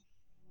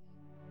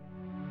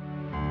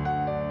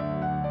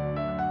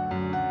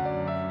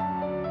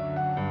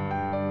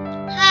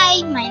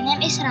Hi, my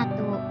name is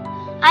Ratu.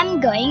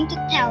 I'm going to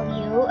tell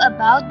you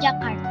about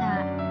Jakarta.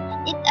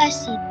 It's a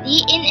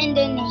city in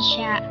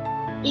Indonesia.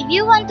 If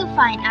you want to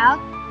find out,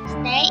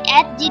 stay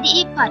at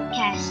GDE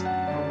Podcast.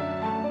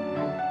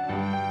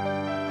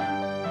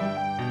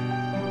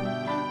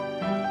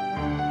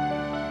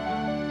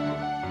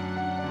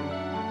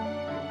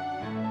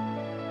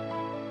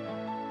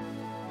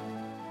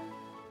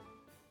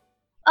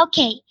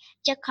 Okay,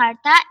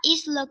 Jakarta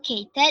is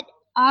located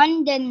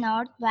on the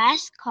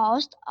northwest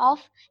coast of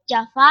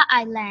Java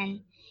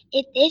Island.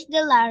 It is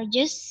the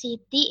largest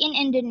city in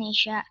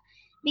Indonesia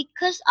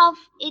because of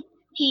its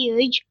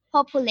huge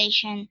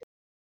population.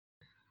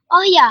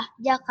 Oh yeah,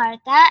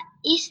 Jakarta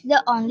is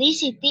the only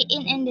city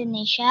in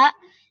Indonesia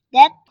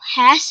that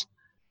has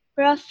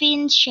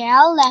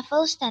provincial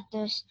level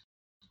status.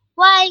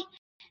 Why?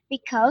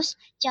 Because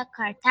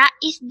Jakarta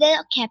is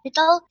the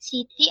capital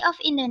city of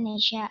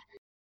Indonesia.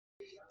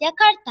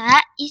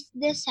 Jakarta is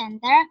the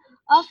center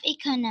of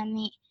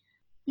economy.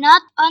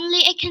 Not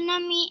only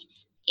economy,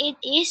 it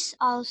is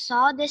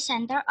also the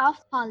center of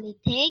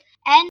politics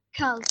and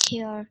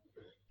culture.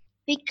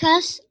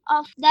 Because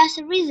of that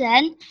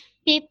reason,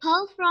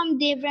 people from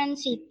different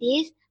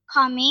cities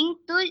coming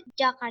to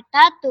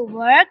Jakarta to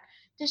work,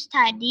 to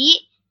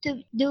study,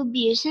 to do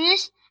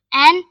business,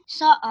 and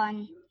so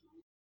on.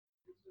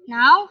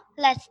 Now,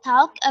 let's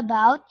talk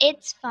about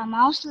its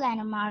famous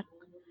landmark.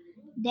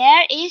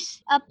 There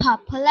is a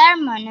popular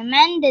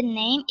monument, the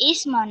name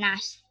is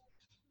Monas.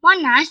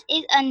 Monas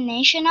is a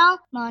national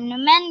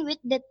monument with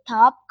the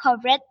top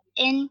covered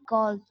in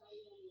gold.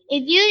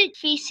 If you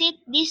visit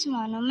this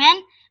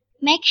monument,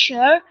 make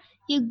sure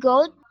you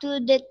go to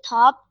the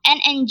top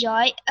and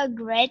enjoy a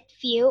great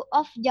view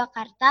of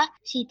Jakarta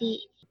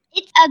city.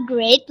 It's a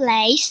great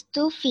place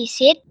to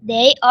visit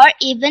day or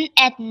even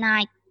at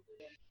night.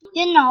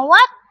 You know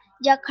what?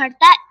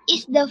 Jakarta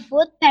is the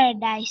food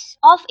paradise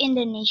of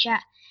Indonesia.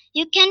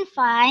 You can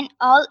find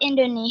all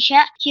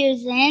Indonesia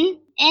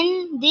cuisine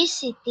in this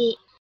city.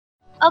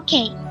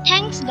 Okay,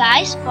 thanks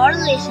guys for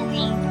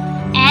listening.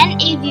 And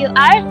if you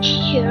are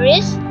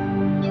curious,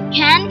 you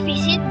can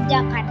visit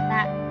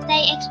Jakarta.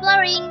 Stay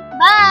exploring.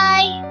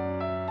 Bye!